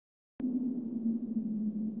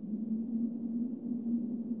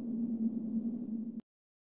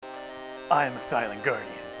I am a silent guardian.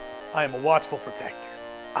 I am a watchful protector.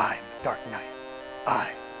 I am the Dark Knight. I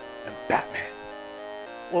am Batman.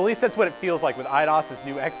 Well, at least that's what it feels like with Eidos'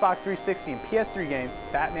 new Xbox 360 and PS3 game,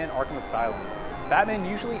 Batman Arkham Asylum. Batman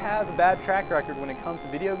usually has a bad track record when it comes to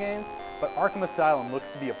video games, but Arkham Asylum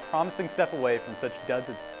looks to be a promising step away from such duds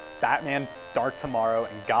as Batman, Dark Tomorrow,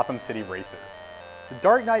 and Gotham City Racer. The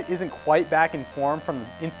Dark Knight isn't quite back in form from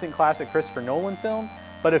the instant classic Christopher Nolan film,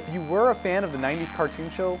 but if you were a fan of the 90s cartoon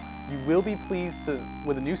show, you will be pleased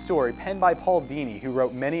with a new story penned by Paul Dini, who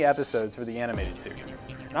wrote many episodes for the animated series.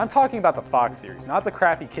 And I'm talking about the Fox series, not the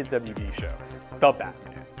crappy Kids WB show, The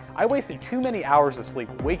Batman. I wasted too many hours of sleep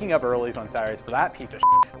waking up early on Saturdays for that piece of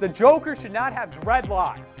shit. The Joker should not have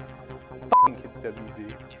dreadlocks. Fucking Kids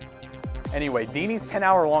WB. Anyway, Dini's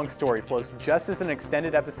 10-hour-long story flows just as an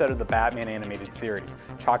extended episode of the Batman animated series,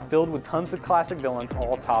 chock-filled with tons of classic villains,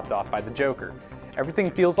 all topped off by the Joker.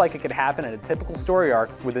 Everything feels like it could happen in a typical story arc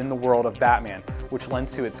within the world of Batman, which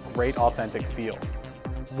lends to its great authentic feel.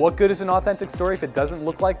 What good is an authentic story if it doesn't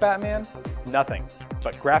look like Batman? Nothing.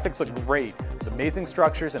 But graphics look great, with amazing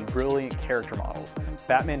structures and brilliant character models.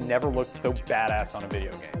 Batman never looked so badass on a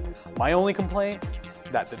video game. My only complaint?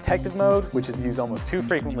 That detective mode, which is used almost too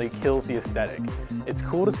frequently, kills the aesthetic. It's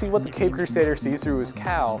cool to see what the Cape Crusader sees through his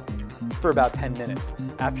cowl for about 10 minutes.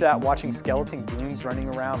 After that, watching skeleton goons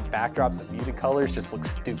running around backdrops of muted colors just looks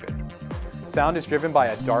stupid. Sound is driven by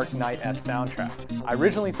a Dark Knight-esque soundtrack. I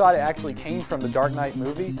originally thought it actually came from the Dark Knight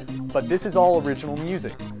movie, but this is all original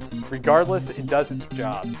music. Regardless, it does its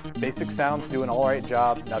job. Basic sounds do an alright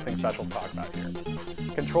job, nothing special to talk about here.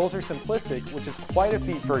 Controls are simplistic, which is quite a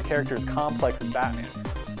feat for a character as complex as Batman.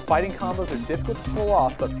 Fighting combos are difficult to pull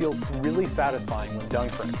off, but feels really satisfying when done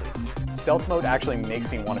correctly. Stealth mode actually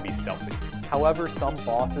makes me want to be stealthy. However, some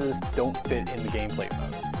bosses don't fit in the gameplay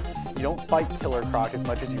mode. You don't fight Killer Croc as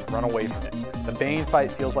much as you run away from it. The Bane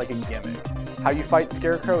fight feels like a gimmick. How you fight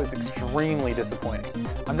Scarecrow is extremely disappointing.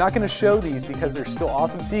 I'm not going to show these because they're still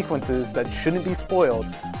awesome sequences that shouldn't be spoiled,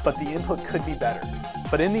 but the input could be better.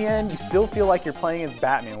 But in the end, you still feel like you're playing as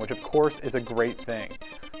Batman, which of course is a great thing.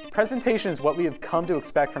 Presentation is what we have come to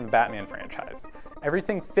expect from the Batman franchise.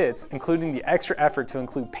 Everything fits, including the extra effort to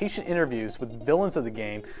include patient interviews with villains of the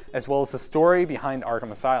game, as well as the story behind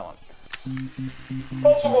Arkham Asylum.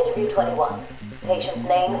 Patient interview 21. Patient's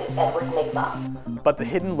name is Edward Nigma. But the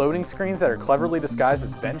hidden loading screens that are cleverly disguised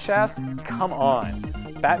as vent shafts? Come on.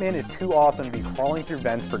 Batman is too awesome to be crawling through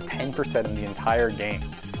vents for 10% of the entire game.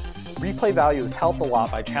 Replay value is helped a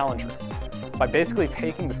lot by challenge rooms. By basically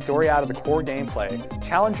taking the story out of the core gameplay,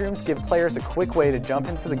 challenge rooms give players a quick way to jump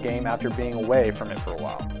into the game after being away from it for a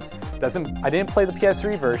while. I didn't play the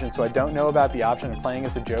PS3 version, so I don't know about the option of playing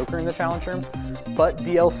as a Joker in the challenge rooms, but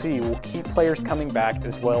DLC will keep players coming back,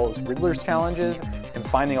 as well as Riddler's challenges and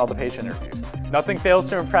finding all the patient interviews. Nothing fails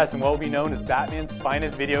to impress in what will be known as Batman's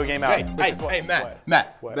finest video game out. Hey,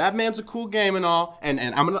 Matt. What? Batman's a cool game and all, and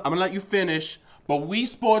I'm gonna let you finish, but Wii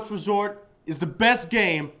Sports Resort is the best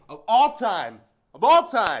game of all time. Of all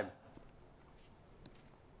time.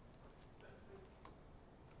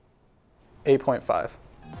 8.5.